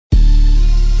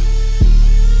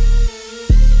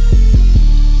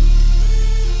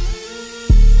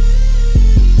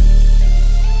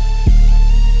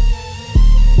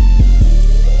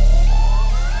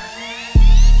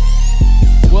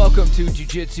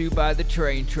Jiu-Jitsu by the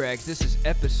train tracks. This is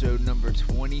episode number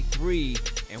 23,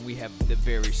 and we have the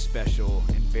very special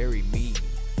and very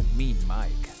mean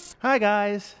Mike. Hi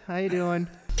guys, how you doing?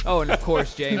 Oh, and of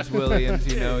course James Williams.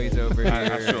 You know he's over here.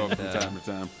 I show up from time to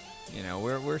time. You know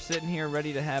we're sitting here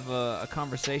ready to have a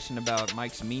conversation about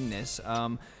Mike's meanness.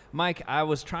 Mike, I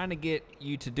was trying to get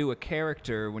you to do a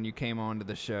character when you came onto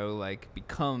the show, like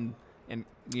become and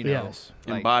you know, Yes.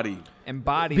 like,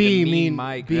 embody Be the mean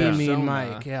Mike. Be persona. mean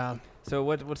Mike, yeah. So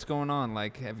what's going on?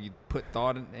 Like, have you put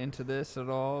thought into this at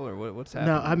all, or what's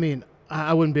happening? No, I mean,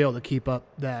 I wouldn't be able to keep up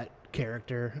that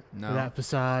character, No. that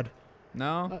facade.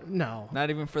 No, No.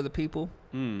 not even for the people.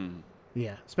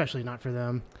 Yeah, especially not for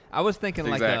them. I was thinking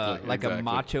like a Exactly.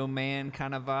 macho man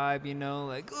kind of vibe, you know,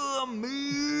 like oh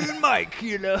mean Mike,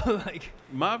 you know, like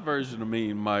My version of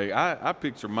Mean Mike, I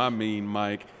picture my Mean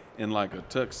Mike in like a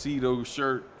tuxedo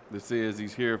shirt that says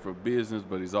he's here for business,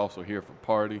 but he's also here for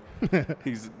party.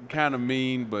 He's kind of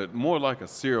mean, but more like a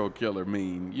serial killer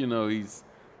mean. You know, he's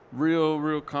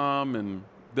real calm and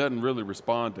doesn't really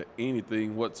respond to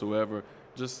anything whatsoever.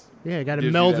 Just Yeah, got to gives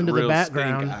you meld that into the real stink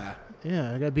background. eye. Yeah,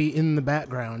 I got to be in the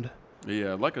background.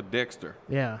 Yeah, like a Dexter.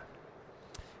 Yeah.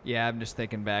 yeah. I'm just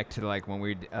thinking back to like when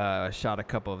we shot a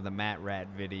couple of the Matt Rat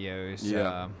videos.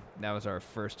 Yeah. That was our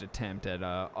first attempt at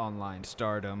online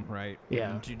stardom, right?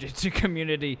 Yeah. In the jiu-jitsu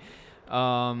community.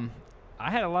 I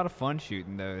had a lot of fun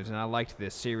shooting those, and I liked the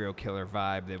serial killer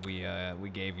vibe that we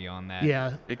gave you on that.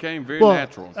 Yeah. It came very Well,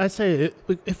 natural. I'd say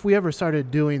if we ever started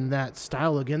doing that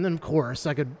style again, then of course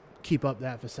I could keep up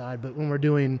that facade. But when we're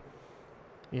doing,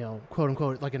 you know, quote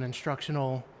unquote, like an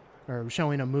instructional or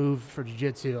showing a move for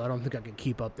jiu-jitsu, I don't think I could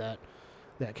keep up that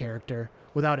character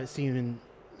without it seeming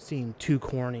too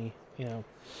corny, you know.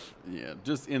 Yeah,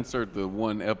 just insert the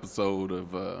one episode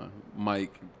of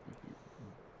Mike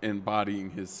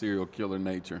embodying his serial killer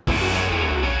nature.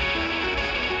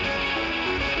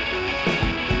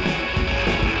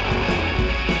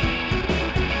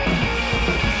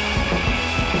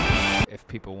 If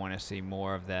people want to see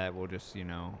more of that, we'll just, you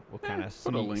know, we'll kind of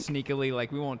put a link. sneakily,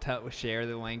 like we won't share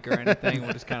the link or anything.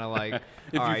 We'll just kind of like,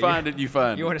 If all you right, find it, you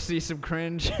find you it. want to see some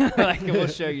cringe? Like we'll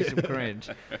show you some cringe.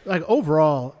 Like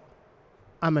overall,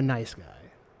 I'm a nice guy.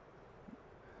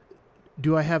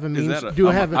 Do I have a Is mean? that Do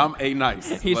I have? I'm a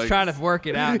nice. He's like, trying to work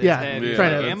it out in Yeah, his head. yeah. He's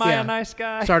trying like, to- am I yeah. a nice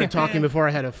guy? started talking before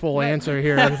I had a full answer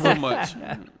here, so much.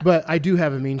 but I do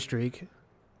have a mean streak.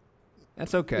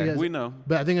 That's okay. Yes. We know.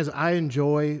 But the thing is, I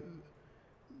enjoy,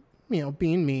 you know,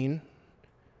 being mean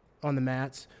on the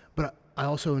mats, but I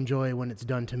also enjoy when it's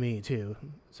done to me too.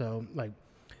 So like,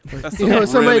 That's you know, some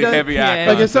somebody really does- heavy Yeah, eye like if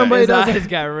contact. somebody his does eyes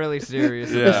got really serious.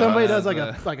 Yeah. if somebody does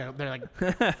Uh, they're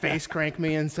like face crank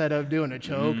me instead of doing a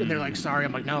choke, and they're like, sorry,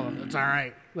 I'm like, no, it's all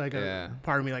right. Like Yeah. a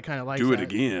part of me like kind of likes Do it that,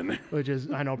 again. which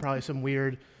is I know probably some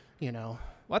weird, you know,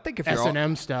 well, I think if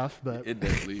S&M stuff, but It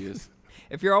definitely is.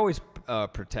 if you're always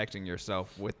protecting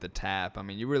yourself with the tap, I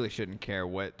mean, you really shouldn't care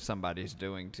what somebody's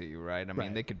doing to you, right? I mean,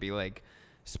 Right. they could be like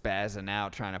spazzing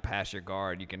out trying to pass your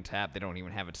guard. You can tap. They don't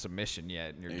even have a submission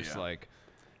yet, and you're just Yeah. like,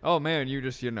 oh man, you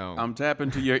just, you know, I'm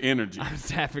tapping to your energy. I'm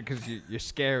tapping because you're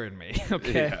scaring me.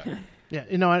 Okay. Yeah. yeah,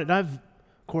 you know, and I've of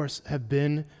course have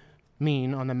been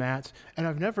mean on the mats, and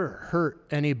I've never hurt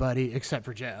anybody except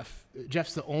for Jeff.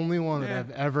 Jeff's the only one that Yeah.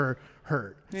 I've ever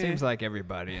hurt. Seems like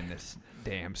everybody in this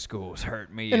damn school's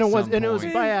hurt me. And at it was some it was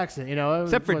point. by accident, you know.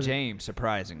 Except for wasn't- James,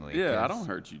 surprisingly. Yeah, I 'cause- don't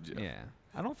hurt you, Jeff. Yeah,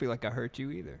 I don't feel like I hurt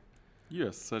you either.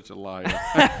 You're such a liar.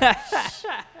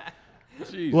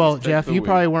 Jesus, Well, take Jeff, the you wheel.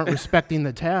 probably weren't respecting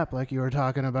the tap like you were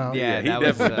talking about. Yeah. Yeah, he that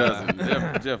was, definitely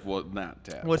doesn't. Jeff was not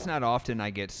tapped. Well, it's not often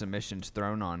I get submissions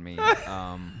thrown on me.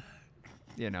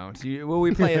 You know,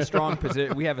 we play a strong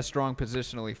position. We have a strong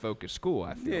positionally focused school.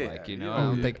 I feel Yeah, like, you know, yeah. I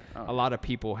don't Yeah. think a lot of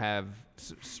people have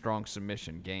strong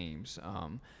submission games.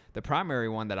 The primary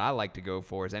one that I like to go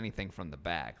for is anything from the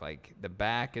back. Like the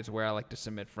back is where I like to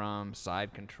submit from,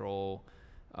 side control,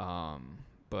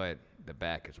 but the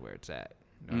back is where it's at.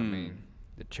 You know what I mean?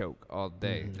 The choke all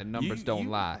day. The numbers don't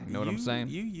lie. You know what I'm saying?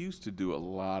 You used to do a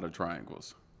lot of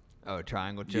triangles. Oh,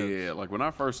 triangle chokes. Yeah, like when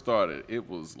I first started, it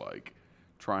was like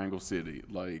Triangle City,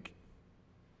 like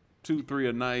 2-3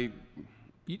 a night,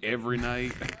 every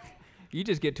night. You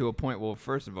just get to a point. Well,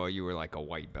 first of all, you were like a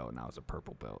white belt, and I was a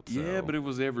purple belt. So Yeah, but it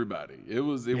was everybody. It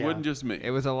wasn't just me.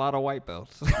 it was a lot of white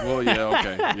belts. Well, yeah,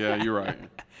 okay, yeah, you're right.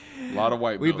 A lot of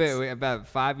white belts. We've been about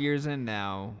 5 years in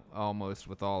now, almost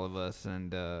with all of us,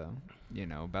 and you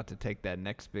know, about to take that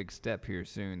next big step here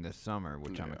soon this summer,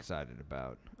 which I'm Yeah. excited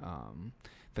about.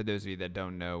 For those of you that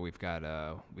don't know, we've got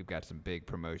some big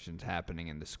promotions happening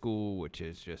in the school, which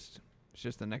is just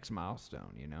the next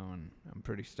milestone, you know, and I'm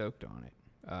pretty stoked on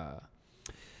it.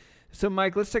 So,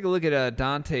 Mike, let's take a look at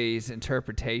Dante's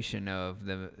interpretation of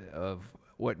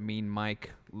what Mean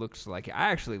Mike looks like.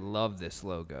 I actually love this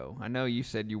logo. I know you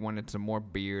said you wanted some more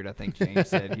beard. I think James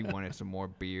said he wanted some more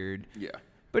beard. Yeah.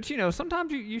 But,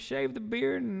 sometimes you shave the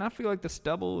beard, and I feel like the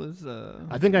stubble is...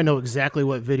 I think I know exactly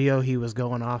what video he was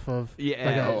going off of. Yeah.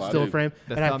 Like a still frame.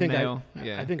 The and thumbnail.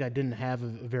 I think I didn't have a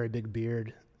very big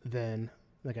beard then.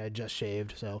 Like I had just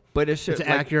shaved, so... But it's an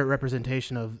accurate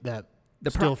representation of that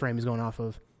still frame he's going off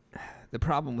of. The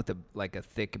problem with a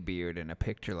thick beard in a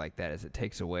picture like that is it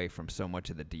takes away from so much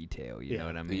of the detail. You know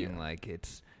what I mean? Yeah. Like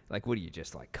it's like, what do you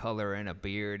just like color in a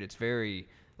beard? It's very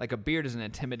like a beard is an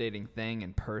intimidating thing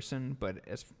in person, but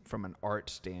as from an art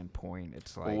standpoint,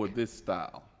 it's like with this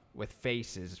style with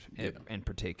faces in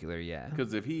particular, yeah.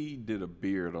 Because if he did a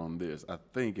beard on this, I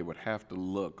think it would have to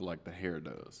look like the hair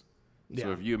does. Yeah.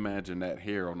 So if you imagine that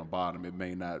hair on the bottom, it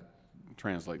may not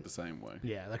translate the same way.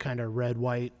 Yeah, that kind of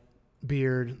red-white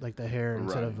beard, like the hair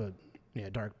instead of a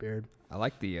dark beard. I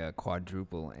like the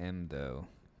quadruple M though.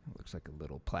 It looks like a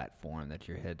little platform that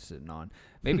your head's sitting on.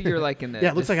 Maybe you're like in the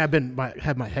it looks like I've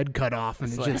had my head cut off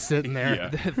and it's just sitting there.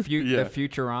 The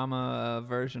Futurama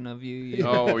version of you.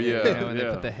 Oh yeah, when they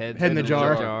put the head in the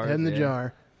jar. Head in the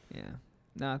jar. Yeah.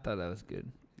 No, I thought that was good.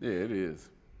 Yeah, it is.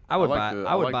 I would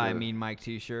buy a Mean Mike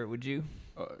T-shirt. Would you?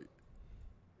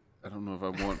 I don't know if I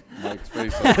want Mike's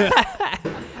face on it.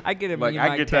 I get a like Mean I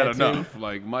Mike get tattoo. that enough.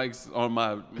 Like Mike's on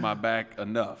my back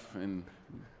enough, and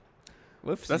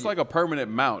that's like a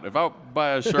permanent mount. If I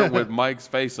buy a shirt with Mike's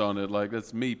face on it, like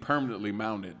that's me permanently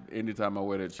mounted anytime I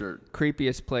wear that shirt.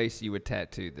 Creepiest place you would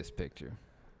tattoo this picture?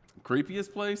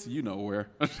 Creepiest place? You know where.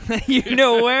 You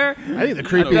know where? I think the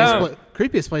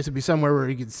creepiest place would be somewhere where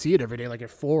you could see it every day, like your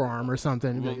forearm or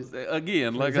something. Well,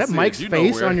 again, like is I that said, Mike's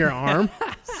face on your arm?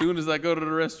 As soon as I go to the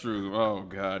restroom, oh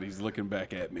God, he's looking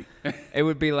back at me. It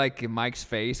would be like Mike's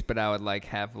face, but I would like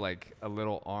have like a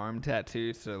little arm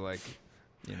tattoo, so like,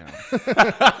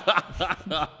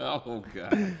 Oh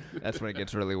God, that's when it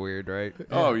gets really weird, right?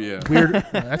 Oh yeah, weird.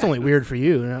 That's only weird for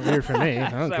you, not weird for me.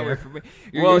 I don't care. Weird for me.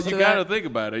 Well, you gotta think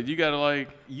about it. You gotta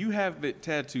you have it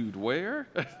tattooed where?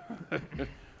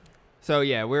 So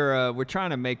yeah, we're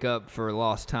trying to make up for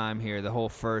lost time here. The whole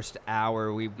first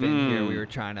hour we've been here, we were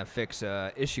trying to fix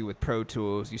a issue with Pro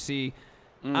Tools. You see,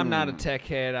 I'm not a tech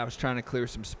head. I was trying to clear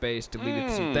some space, deleted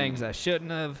some things I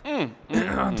shouldn't have.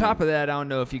 On top of that, I don't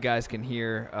know if you guys can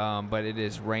hear, but it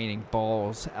is raining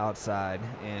balls outside,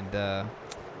 and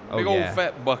big old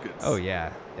fat buckets. Oh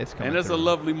yeah, it's coming. And it's through. a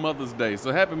lovely Mother's Day.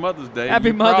 So happy Mother's Day.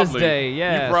 Happy Mother's Day.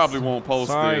 Yeah. You probably won't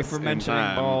post Sorry this for mentioning in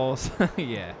time. balls.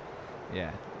 Yeah.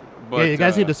 But, you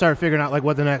guys need to start figuring out like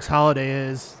what the next holiday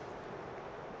is,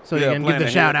 so you can give the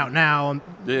shout out now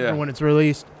when it's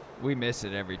released. We miss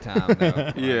it every time, though.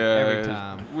 Every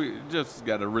time. We just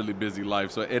got a really busy life,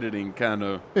 so editing kind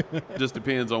of just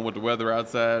depends on what the weather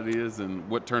outside is and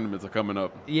what tournaments are coming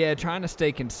up. Yeah, trying to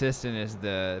stay consistent is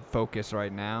the focus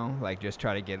right now. Like, just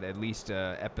try to get at least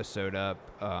an episode up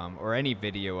or any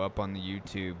video up on the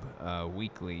YouTube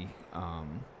weekly.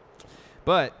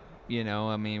 But,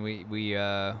 I mean, we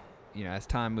as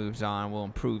time moves on, we'll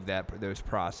improve those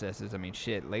processes. I mean,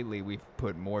 lately we've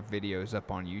put more videos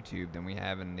up on YouTube than we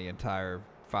have in the entire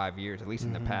 5 years, at least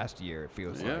in the past year, it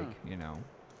feels like,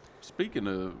 Speaking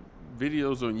of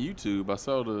videos on YouTube, I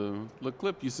saw the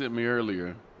clip you sent me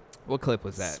earlier. What clip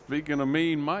was that? Speaking of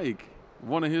Mean Mike,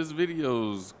 one of his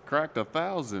videos cracked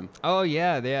 1,000. Oh,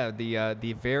 yeah.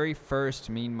 The very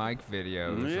first Mean Mike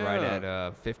video was right at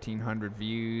 1,500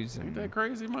 views. Ain't that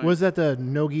crazy, Mike? Was that the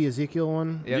Nogi Ezekiel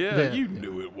one? Yep. Yeah, you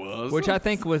knew it was. Which I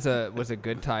think was a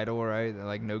good title, right?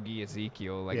 Like Nogi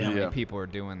Ezekiel. Like how many people are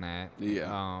doing that?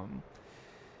 Yeah.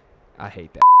 I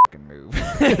hate that fucking move.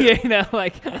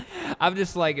 I'm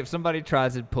just like, if somebody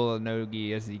tries to pull a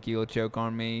Nogi Ezekiel choke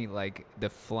on me, like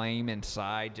the flame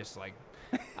inside just like,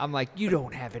 I'm like, you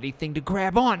don't have anything to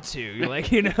grab onto.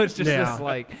 Like, it's just this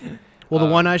like. Well,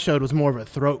 the one I showed was more of a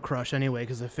throat crush anyway,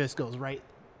 because the fist goes right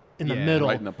in the middle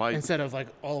right in the pipe. Instead of like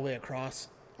all the way across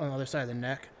on the other side of the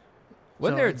neck.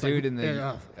 Wasn't there a dude in the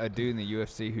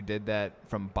UFC who did that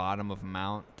from bottom of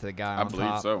mount to the guy on top? I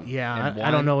believe so. Yeah,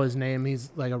 I don't know his name.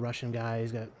 He's like a Russian guy.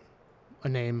 He's got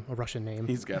a Russian name.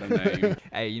 He's got a name.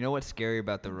 Hey, you know what's scary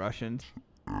about the Russians?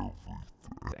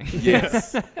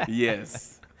 Yes.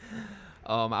 Yes.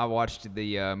 I watched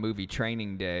the movie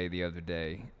Training Day the other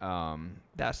day.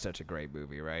 That's such a great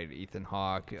movie, right? Ethan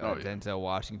Hawke, Denzel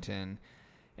Washington.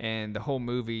 And the whole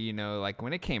movie, like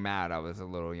when it came out, I was a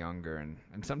little younger. And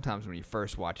sometimes when you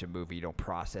first watch a movie, you don't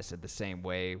process it the same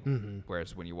way.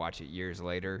 Whereas when you watch it years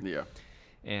later. Yeah.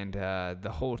 And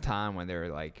the whole time when they were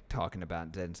like talking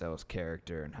about Denzel's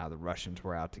character and how the Russians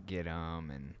were out to get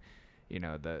him and, you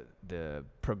know,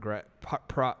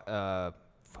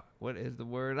 what is the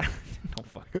word?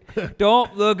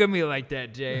 Don't look at me like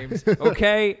that, James.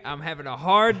 Okay, I'm having a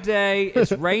hard day.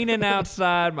 It's raining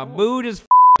outside. My mood is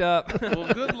up.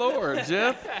 Well, good Lord,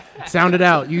 Jeff. Sound it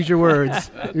out. Use your words.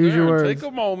 Use your words. Take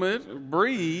a moment.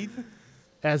 Breathe.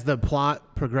 As the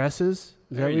plot progresses,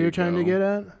 is that what you you're trying to go. get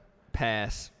at?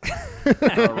 Pass.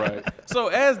 All right. So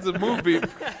as the movie...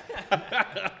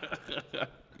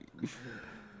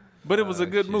 But it was a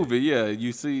good movie, yeah.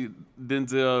 You see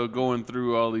Denzel going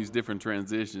through all these different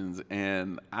transitions,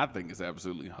 and I think it's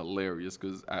absolutely hilarious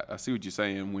because I see what you're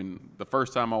saying. When the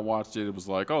first time I watched it, it was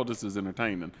like, oh, this is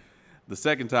entertaining. The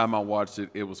second time I watched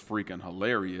it, it was freaking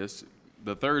hilarious.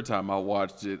 The third time I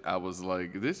watched it, I was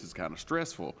like, this is kind of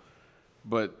stressful.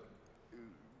 But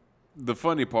the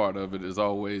funny part of it is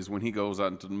always when he goes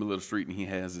out into the middle of the street and he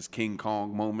has this King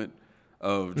Kong moment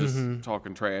of just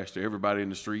talking trash to everybody in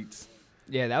the streets.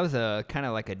 Yeah, that was a kind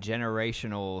of like a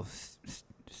generational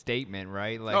statement,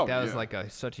 right? Like that was like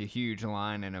such a huge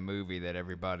line in a movie that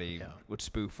everybody would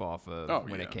spoof off of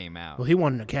when it came out. Well, he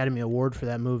won an Academy Award for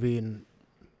that movie, and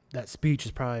that speech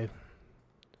is probably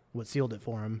what sealed it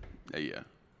for him. Yeah.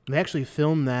 They actually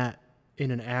filmed that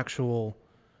in an actual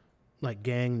like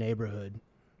gang neighborhood.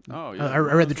 Oh yeah. I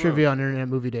read the trivia on Internet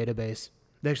Movie Database.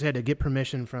 They actually had to get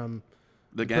permission from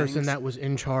the person that was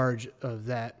in charge of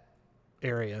that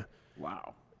area.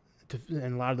 Wow.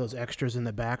 And a lot of those extras in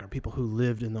the back are people who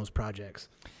lived in those projects.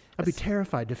 I'd be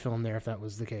terrified to film there if that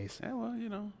was the case. Yeah, well, you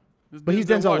know. But he's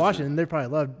Denzel Washington. They probably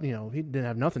loved, you know, he didn't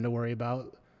have nothing to worry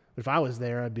about. But if I was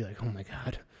there, I'd be like, oh, my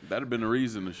God. That'd have been a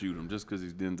reason to shoot him just because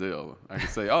he's Denzel. I could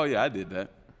say, oh, yeah, I did that.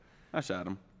 I shot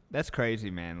him. That's crazy,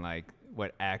 man, like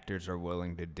what actors are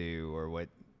willing to do or what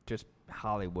just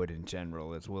Hollywood in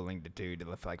general is willing to do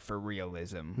to like for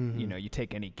realism. Mm-hmm. You know, you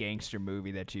take any gangster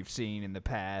movie that you've seen in the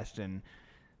past and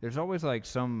there's always like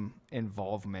some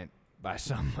involvement by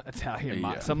some Italian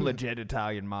some legit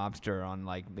Italian mobster on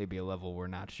like maybe a level we're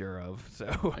not sure of.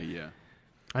 So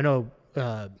I know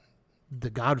The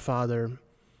Godfather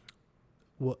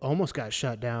almost got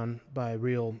shut down by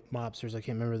real mobsters. I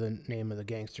can't remember the name of the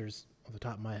gangsters off the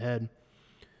top of my head,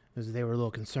 because they were a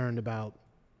little concerned about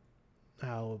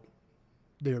how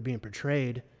they were being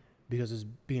portrayed, because it's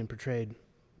being portrayed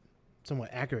somewhat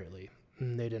accurately,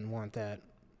 and they didn't want that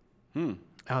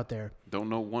out there. Don't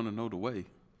want to know the way.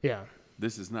 Yeah.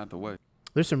 This is not the way.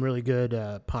 There's some really good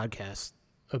podcasts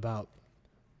about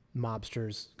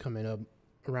mobsters coming up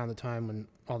around the time when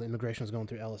all the immigration was going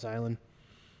through Ellis Island.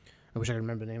 I wish I could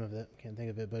remember the name of it. Can't think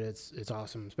of it, but it's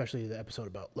awesome, especially the episode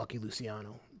about Lucky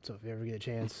Luciano. So if you ever get a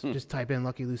chance, just type in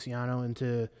Lucky Luciano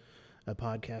into a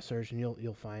podcast search and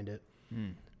you'll find it.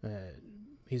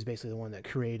 He's basically the one that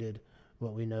created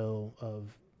what we know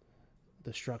of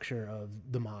the structure of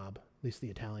the mob, at least the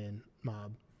Italian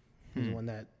mob. He's the one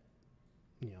that,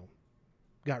 you know,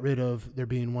 got rid of there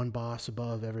being one boss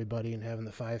above everybody and having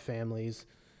the 5 families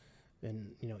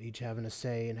and, you know, each having a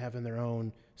say and having their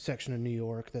own section of New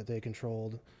York that they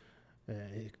controlled.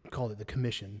 He called it the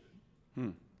Commission.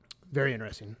 Very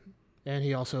interesting. And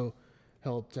he also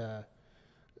helped the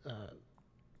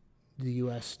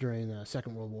U.S. during the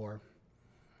Second World War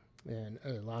and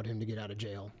allowed him to get out of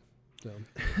jail. So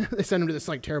they sent him to this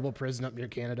like terrible prison up near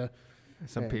Canada.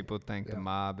 Some people think the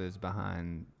mob is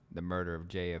behind the murder of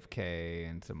JFK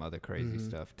and some other crazy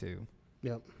stuff too.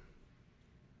 Yep.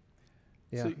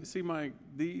 Yeah. See, Mike,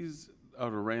 these are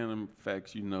the random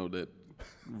facts you know that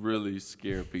really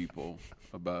scare people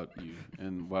about you,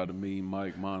 and why the Mean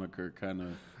Mike moniker kind of,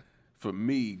 for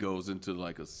me, goes into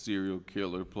like a serial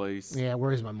killer place. Yeah, it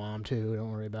worries my mom too.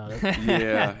 Don't worry about it.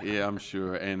 yeah, I'm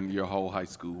sure, and your whole high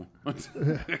school.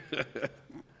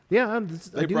 Yeah,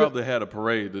 they probably had a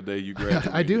parade the day you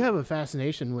graduated. I do have a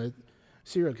fascination with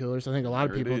serial killers. I think a lot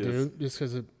of people do, just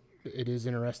because it is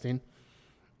interesting.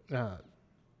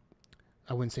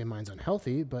 I wouldn't say mine's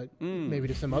unhealthy, but maybe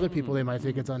to some other people they might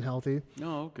think it's unhealthy.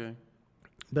 Oh, okay.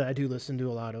 But I do listen to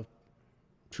a lot of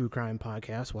true crime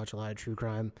podcasts, watch a lot of true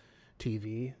crime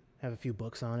TV, have a few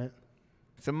books on it.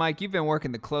 So, Mike, you've been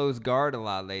working the closed guard a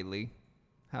lot lately.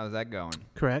 How's that going?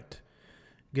 Correct.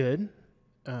 Good.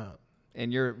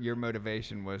 And your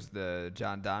motivation was the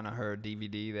John Danaher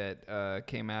DVD that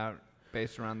came out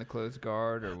based around the closed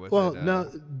guard, or was it?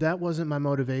 No, that wasn't my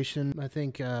motivation. I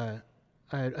think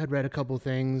I'd read a couple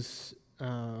things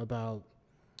about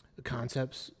the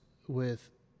concepts with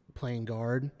playing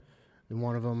guard, and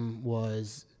one of them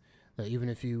was that even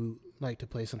if you like to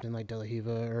play something like De La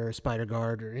Riva or Spider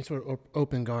Guard or any sort of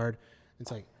open guard,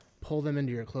 it's like pull them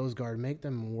into your closed guard, make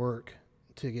them work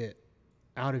to get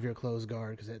out of your closed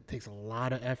guard, because it takes a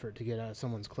lot of effort to get out of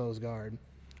someone's closed guard.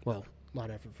 Well, lot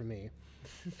of effort for me.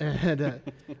 And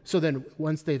so then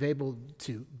once they've able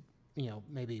to,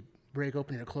 maybe break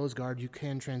open your closed guard, you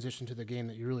can transition to the game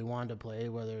that you really wanted to play,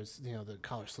 whether it's, the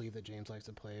collar sleeve that James likes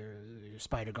to play or your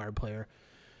spider guard player,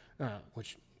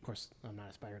 which, of course, I'm not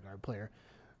a spider guard player.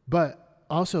 But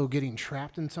also getting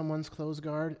trapped in someone's closed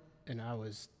guard, and I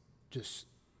was just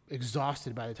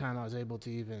exhausted by the time I was able to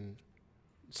even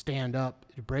stand up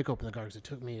to break open the guard, because it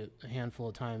took me a handful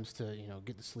of times to,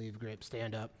 get the sleeve grip,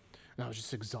 stand up, and I was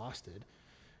just exhausted.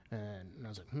 And I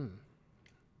was like,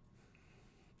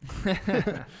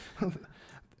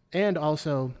 And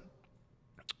also,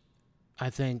 I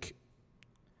think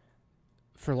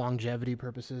for longevity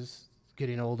purposes,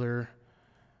 getting older,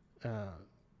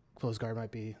 closed guard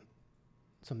might be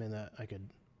something that I could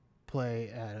play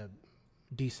at a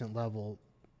decent level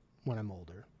when I'm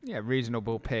older. Yeah,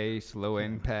 reasonable pace, low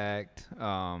impact.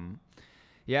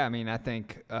 Yeah, I mean, I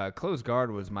think closed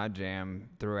guard was my jam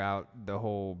throughout the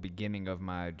whole beginning of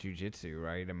my jiu-jitsu,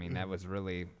 right? I mean, that was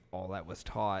really all that was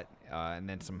taught, and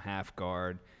then some half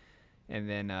guard. And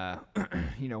then,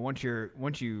 once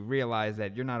you realize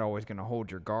that you're not always going to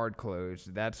hold your guard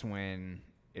closed, that's when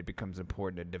it becomes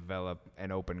important to develop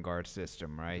an open guard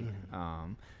system, right?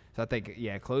 So I think,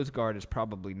 closed guard is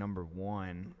probably number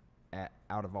one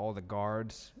out of all the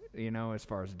guards, as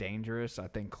far as dangerous. I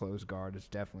think closed guard is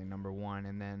definitely number one.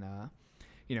 And then,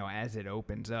 as it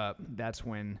opens up, that's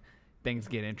when things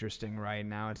get interesting. Right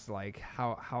now, it's like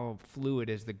how fluid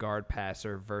is the guard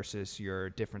passer versus your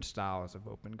different styles of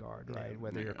open guard, right?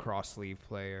 Whether you're a cross sleeve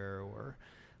player or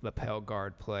lapel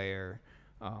guard player.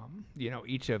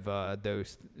 Each of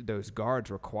those guards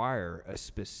require a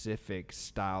specific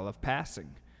style of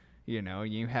passing.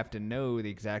 You have to know the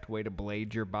exact way to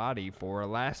blade your body for a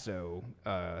lasso,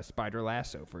 spider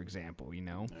lasso, for example.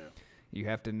 You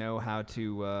have to know how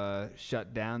to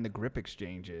shut down the grip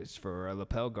exchanges for a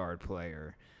lapel guard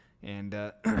player, and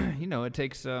it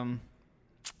takes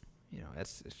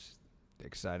that's the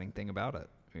exciting thing about it.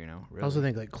 Really. I also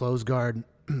think like closed guard,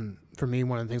 for me,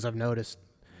 one of the things I've noticed.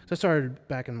 So I started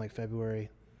back in like February,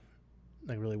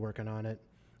 like really working on it,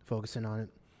 focusing on it,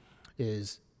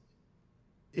 is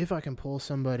if I can pull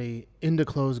somebody into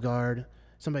closed guard,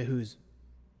 somebody who's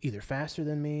either faster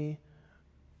than me,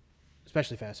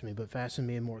 especially faster than me, but faster than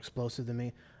me and more explosive than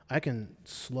me, I can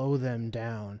slow them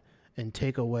down and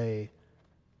take away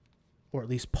or at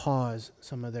least pause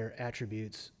some of their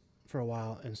attributes for a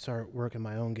while and start working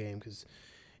my own game. Because,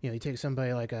 you take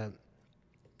somebody like a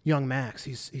young Max,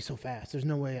 he's so fast. There's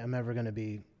no way I'm ever going to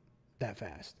be that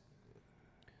fast.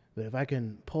 But if I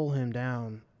can pull him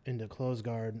down into closed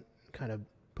guard, kind of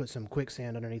put some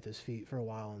quicksand underneath his feet for a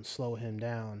while and slow him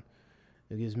down,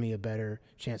 it gives me a better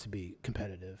chance to be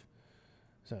competitive.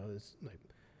 So it's like,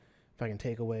 if I can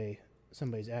take away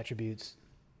somebody's attributes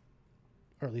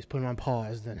or at least put them on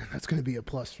pause, then that's going to be a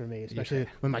plus for me, especially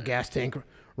when my gas tank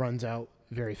runs out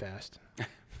very fast.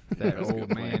 That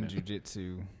old man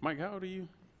jiu-jitsu. Mike, how old are you?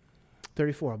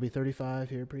 34. I'll be 35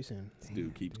 here pretty soon. This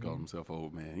dude keeps calling himself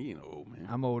old man. He ain't no old man.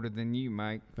 I'm older than you,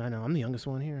 Mike. I know. I'm the youngest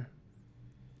one here.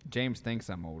 James thinks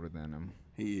I'm older than him.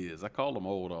 He is. I call him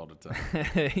old all the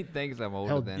time. He thinks I'm older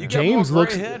Hell, than You him. James got more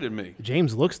looks gray hair than me.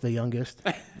 James looks the youngest.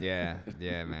 Yeah,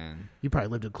 man. You probably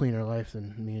lived a cleaner life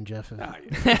than me and Jeff have. Ah,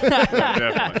 yeah.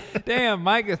 Definitely. Damn,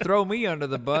 Mike could throw me under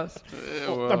the bus.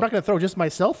 Well, I'm not going to throw just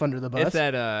myself under the bus.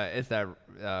 It's that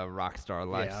rock star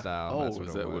lifestyle. oh, That's what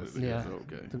is it that what was. it is? Yeah.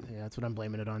 Okay. Yeah, that's what I'm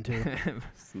blaming it on too.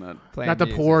 It's not Not the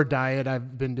poor diet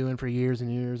I've been doing for years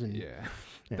and years, and Yeah,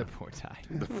 the poor diet.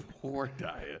 the poor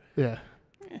diet. yeah,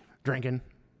 drinking,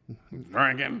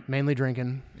 Drinking. mainly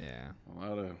drinking. Yeah.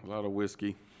 A lot of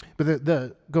whiskey. But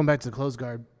the going back to the closed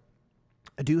guard,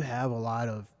 I do have a lot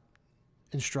of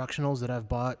instructionals that I've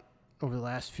bought over the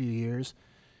last few years,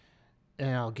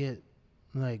 and I'll get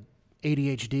like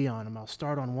ADHD on them. I'll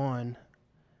start on one,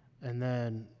 and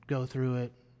then go through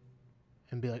it,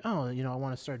 and be like, oh, I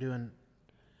want to start doing,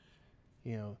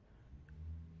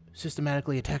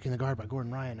 systematically attacking the guard by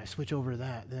Gordon Ryan. I switch over to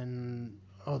that. Then,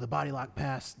 the Body Lock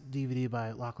Pass DVD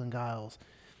by Lachlan Giles.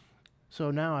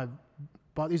 So now I've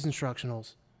bought these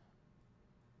instructionals.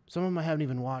 Some of them I haven't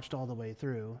even watched all the way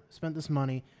through. Spent this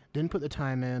money, didn't put the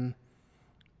time in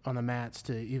on the mats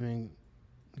to even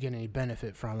get any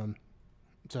benefit from them.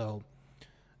 So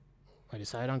I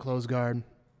decided on closed guard.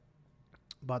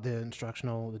 Bought the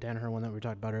instructional, the Danaher one that we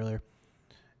talked about earlier.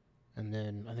 And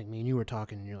then I think me and you were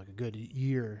talking, and you're like a good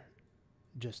year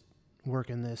just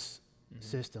working this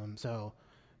system. So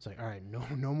it's like, all right,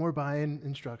 no more buying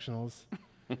instructionals.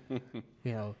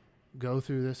 Go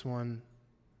through this one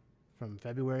from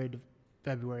February to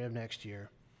February of next year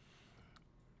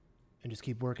and just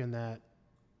keep working that.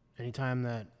 Anytime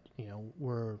that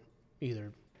we're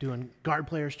either doing guard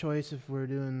player's choice if we're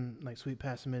doing like sweep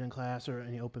pass submit in class or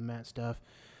any open mat stuff,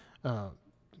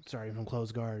 starting from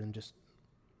closed guard and just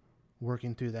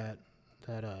working through that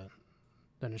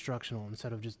instructional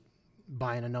instead of just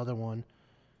buying another one,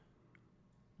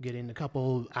 getting a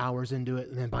couple hours into it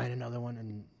and then buying another one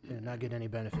and not getting any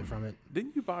benefit from it.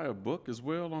 Didn't you buy a book as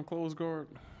well on closed guard?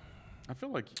 I feel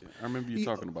like I remember you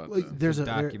talking about that. There's a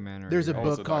documentary. There's a Oh,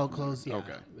 book it's a called documentary. Closed.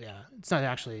 Yeah, Okay. yeah. It's not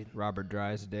actually. Robert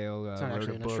Drysdale It's not wrote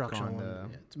actually a an book instructional on one. the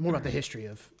Yeah, it's more about the history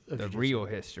of the jiu-jitsu. real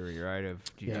history, right, of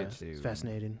Yeah, jiu-jitsu. it's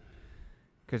fascinating.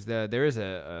 Because there is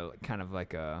a kind of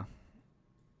like a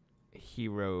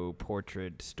hero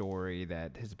portrait story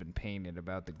that has been painted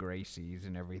about the Gracies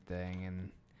and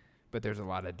everything, but there's a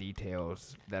lot of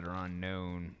details that are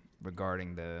unknown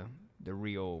regarding the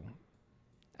real,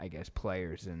 I guess,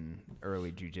 players in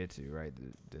early jiu-jitsu, right?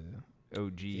 The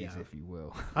OGs, if you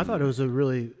will. I thought it was a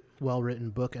really well-written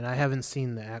book, and I haven't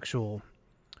seen the actual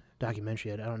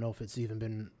documentary yet. I don't know if it's even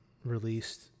been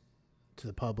released to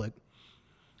the public.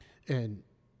 And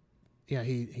yeah,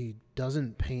 he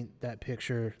doesn't paint that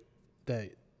picture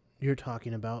that you're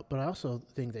talking about, but I also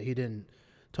think that he didn't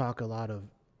talk a lot of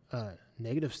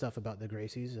negative stuff about the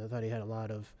Gracies. I thought he had a lot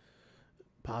of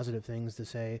positive things to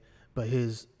say, but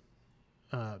his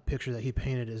picture that he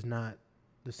painted is not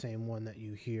the same one that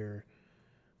you hear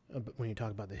when you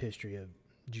talk about the history of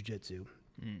jiu-jitsu.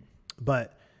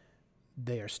 But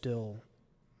they are still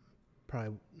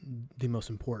probably the most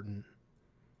important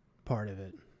part of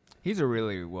it. He's a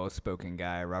really well-spoken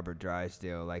guy, Robert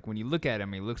Drysdale. Like, when you look at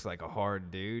him, he looks like a hard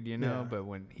dude, Yeah. but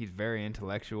when he's very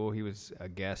intellectual. He was a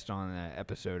guest on an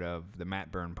episode of the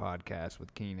Matt Byrne podcast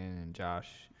with Keenan and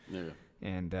Josh. Yeah.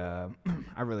 And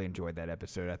I really enjoyed that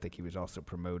episode. I think he was also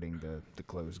promoting the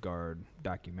Closed Guard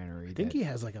documentary. I think he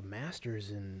has like a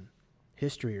master's in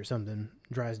history or something.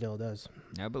 Drysdale does.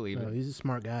 I believe it. He's a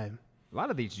smart guy. A lot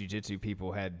of these jiu-jitsu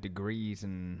people had degrees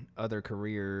and other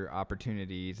career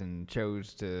opportunities and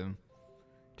chose to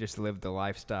just live the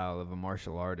lifestyle of a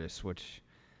martial artist, which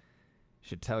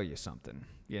should tell you something,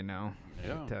 Yeah.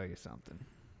 Should tell you something.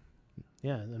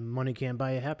 Yeah, the money can't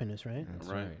buy you happiness, right? That's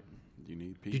Right. You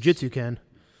need peace. Jiu-jitsu can.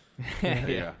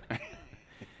 Yeah.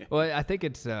 Well, I think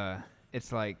it's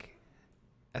like,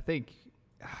 I think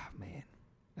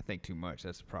too much.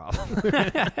 That's the problem.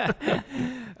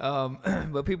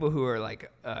 But people who are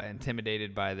like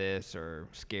intimidated by this or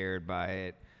scared by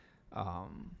it, are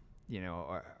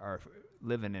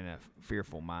living in a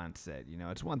fearful mindset.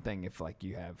 It's one thing if like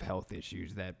you have health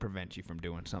issues that prevent you from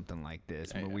doing something like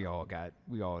this. But we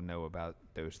all know about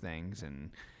those things,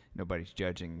 and nobody's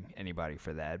judging anybody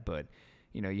for that. But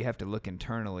you have to look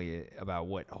internally about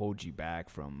what holds you back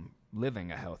from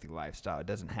living a healthy lifestyle. It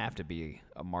doesn't have to be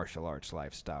a martial arts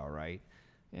lifestyle, right?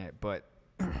 Yeah, but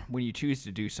when you choose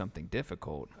to do something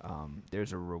difficult,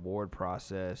 there's a reward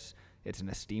process. It's an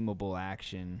esteemable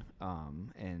action,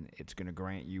 and it's going to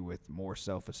grant you with more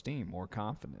self-esteem, more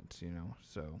confidence.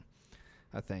 So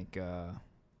I think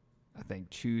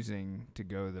choosing to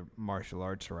go the martial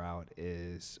arts route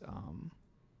is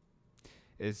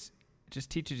just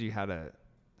teaches you how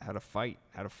to fight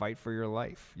for your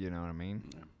life. You know what I mean?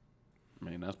 Yeah. I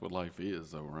mean, that's what life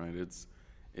is, though, right?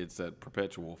 It's that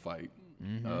perpetual fight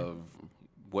of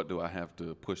what do I have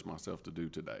to push myself to do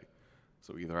today.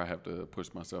 So either I have to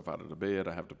push myself out of the bed,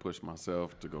 I have to push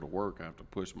myself to go to work, I have to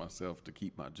push myself to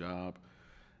keep my job,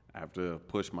 I have to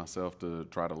push myself to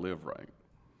try to live right.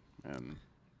 And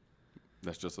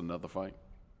that's just another fight.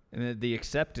 And the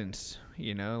acceptance,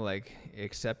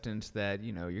 acceptance that,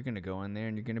 you're going to go in there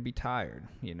and you're going to be tired,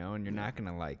 and you're not going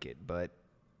to like it. But,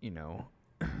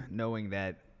 knowing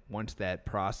that once that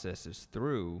process is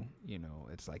through,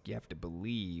 it's like you have to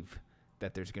believe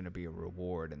that there's going to be a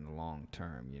reward in the long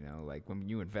term. Like when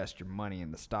you invest your money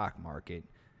in the stock market,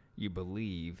 you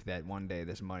believe that one day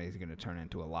this money is going to turn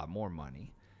into a lot more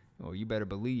money. Well, you better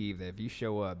believe that if you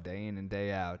show up day in and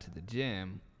day out to the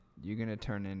gym, you're going to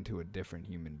turn into a different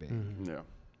human being. Mm-hmm. Yeah.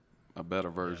 A better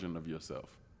version of yourself.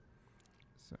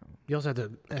 So You also have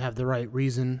to have the right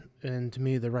reason, and to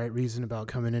me, the right reason about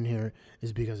coming in here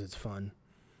is because it's fun.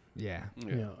 yeah.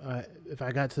 If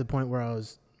I got to the point where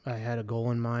I had a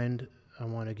goal in mind, I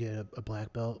want to get a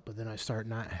black belt, but then I start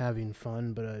not having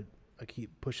fun, but I keep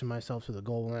pushing myself to the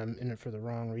goal, and I'm in it for the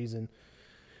wrong reason.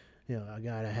 I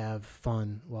got to have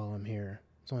fun while I'm here.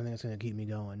 It's the only thing that's going to keep me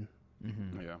going.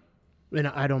 Mm-hmm. Yeah. And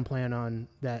I don't plan on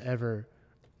that ever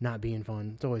not being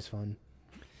fun. It's always fun.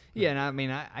 Yeah, and I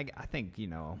mean, I think,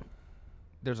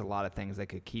 there's a lot of things that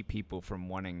could keep people from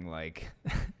wanting, like,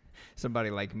 somebody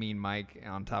like Mean Mike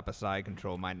on top of side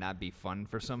control might not be fun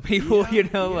for some people, you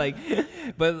know, like,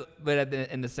 but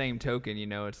in the same token, you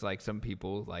know, it's like some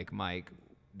people like Mike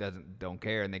don't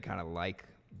care, and they kind of like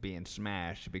being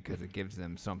smashed because it gives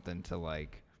them something to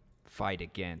like fight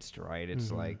against, right?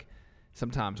 It's like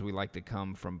sometimes we like to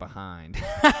come from behind.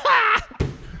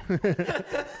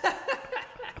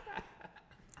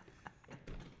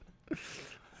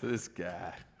 This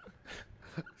guy.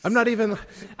 I'm not even.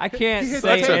 I can't He hit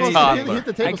say the table, anything. he hit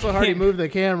the table so hard he moved the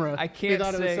camera. I He can't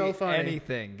thought it was say so funny.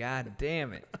 anything. God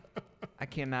damn it. I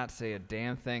cannot say a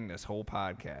damn thing this whole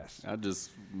podcast. I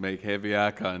just make heavy eye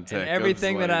contact. And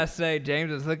everything I'm that I just say,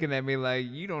 James is looking at me like,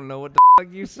 you don't know what the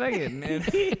fuck you saying, man.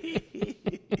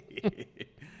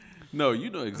 No, you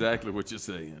know exactly what you're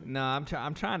saying. No, I'm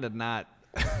trying to not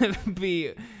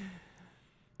be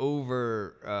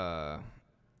over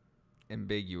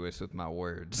ambiguous with my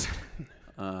words.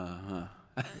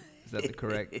 Is that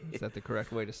the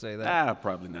correct way to say that?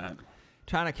 Probably not.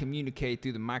 Trying to communicate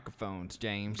through the microphones,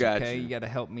 James. Gotcha. Okay, you got to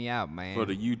help me out, man. For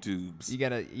the YouTubes. You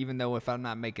gotta, even though if I'm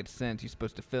not making sense, you're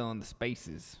supposed to fill in the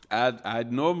spaces. I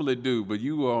normally do, but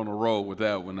you were on a roll with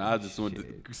that one. I just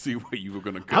wanted to see where you were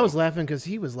going to go. I was laughing because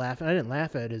he was laughing. I didn't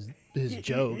laugh at his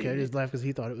joke. I just laughed because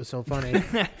he thought it was so funny.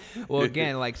 Well,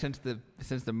 again, like since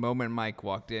the moment Mike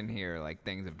walked in here, like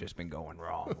things have just been going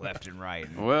wrong, left and right.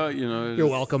 And Well, you know. You're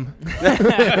welcome.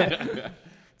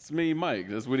 It's me, Mike.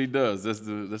 That's what he does. That's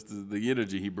the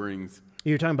energy he brings.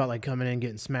 You're talking about like coming in and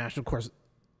getting smashed. Of course,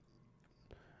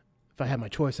 if I had my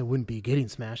choice, I wouldn't be getting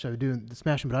smashed. I would do the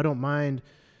smashing, but I don't mind,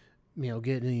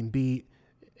 getting beat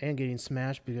and getting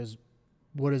smashed because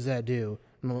what does that do?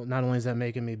 Well, not only is that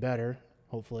making me better,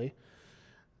 hopefully,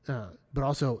 but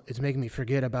also it's making me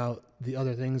forget about the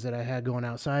other things that I had going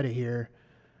outside of here.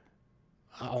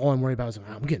 All I'm worried about is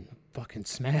I'm getting fucking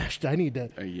smashed. I need to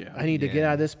get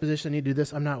out of this position. I need to do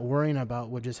this. I'm not worrying about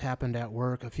what just happened at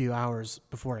work a few hours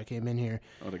before I came in here.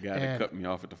 Oh, the guy that cut me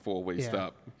off at the four-way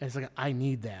stop. It's like I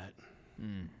need that.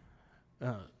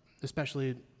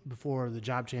 Especially before the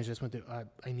job change I just went through.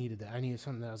 I needed that. I needed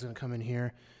something that I was going to come in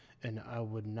here and I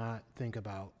would not think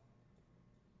about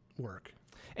work.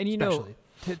 And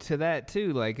to that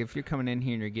too, like if you're coming in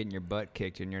here and you're getting your butt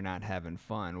kicked and you're not having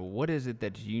fun, well, what is it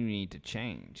that you need to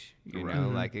change? You know,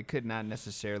 like it could not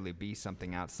necessarily be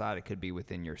something outside. It could be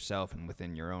within yourself and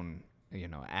within your own,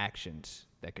 actions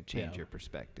that could change your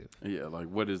perspective. Yeah, like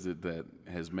what is it that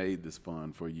has made this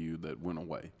fun for you that went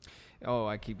away? Oh,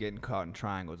 I keep getting caught in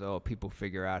triangles. Oh, people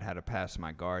figure out how to pass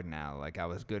my guard now. Like I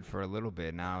was good for a little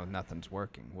bit. Now nothing's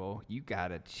working. Well, you got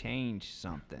to change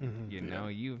something. You know,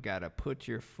 you've got to put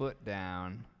your foot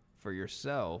down for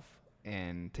yourself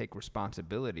and take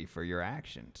responsibility for your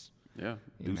actions. Yeah,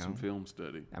 do some film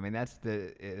study. I mean, it's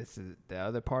the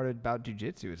other part about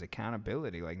jiu-jitsu is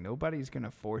accountability. Like nobody's going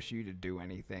to force you to do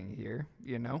anything here,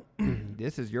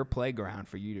 This is your playground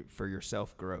for your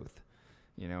self-growth.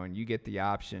 And you get the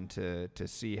option to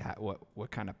see what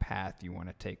kind of path you want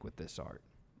to take with this art.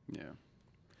 Yeah.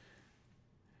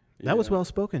 That was well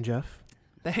spoken, Jeff.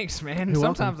 Thanks, man. You're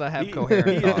Sometimes welcome. I have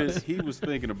coherent thoughts. He was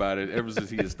thinking about it ever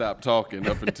since he had stopped talking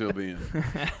up until then.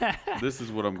 This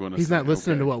is what I'm going to say. He's not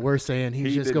listening to what we're saying. He's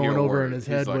He just didn't going hear a over word. in his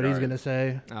He's head like, what he's all going to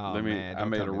say. Oh, I man, made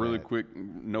don't a tell me really that. quick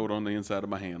note on the inside of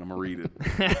my hand. I'm going to read it.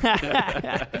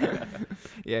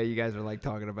 Yeah, you guys are like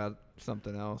talking about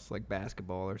something else, like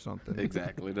basketball or something.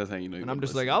 Exactly. That's how you know. And I'm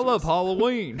just like, I love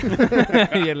Halloween.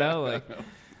 Like.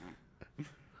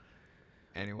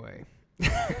 Anyway.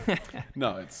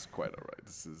 No, it's quite all right.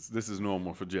 This is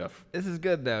normal for Jeff. This is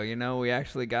good though. We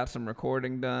actually got some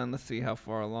recording done. Let's see how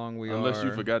far along we are. Unless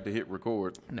you forgot to hit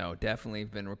record. No, definitely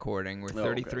been recording. We're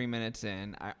 33 minutes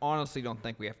in. I honestly don't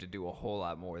think we have to do a whole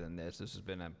lot more than this. This has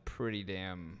been a pretty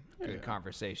damn good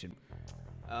conversation.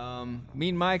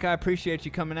 Mean Mike, I appreciate you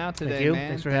coming out today, Thank you. man.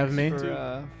 Thanks for having me.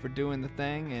 For doing the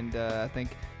thing, and I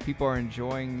think people are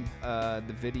enjoying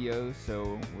the videos,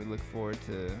 so we look forward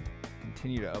to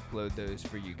continue to upload those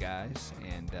for you guys.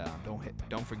 And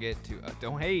don't forget to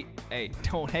don't hate. Hey,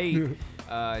 don't hate.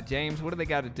 James, what do they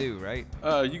got to do, right?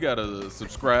 You got to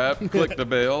subscribe, click the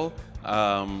bell,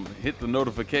 hit the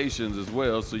notifications as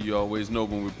well, so you always know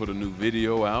when we put a new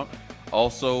video out.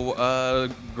 Also,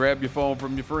 grab your phone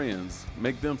from your friends.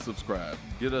 Make them subscribe.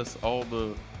 Get us all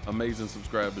the amazing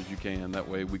subscribers you can. That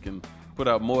way we can put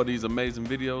out more of these amazing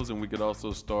videos, and we could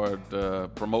also start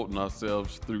promoting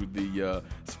ourselves through the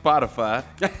Spotify.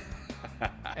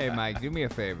 Hey, Mike, do me a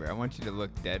favor. I want you to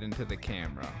look dead into the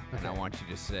camera, and I want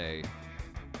you to say,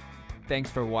 thanks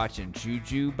for watching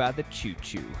Juju by the Choo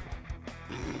Choo.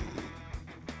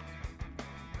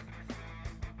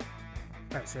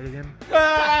 All right, say it again.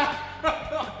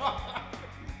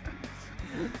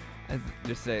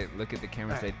 Just say, look at the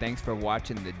camera and say, thanks for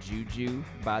watching the Juju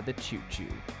by the Choo Choo.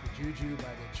 The Juju by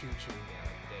the Choo Choo.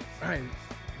 All right.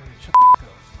 Shut the fuck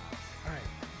up. All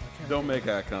right. Don't make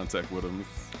eye contact with him.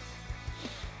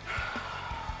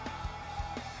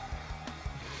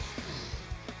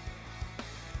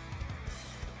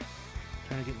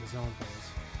 Trying to get in the zone,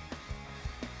 fellas.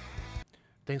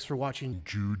 Thanks for watching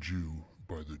Juju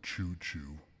by the Choo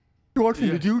Choo. You're watching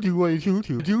the Juju by the Choo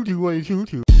Choo. Juju by the Choo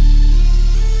Choo.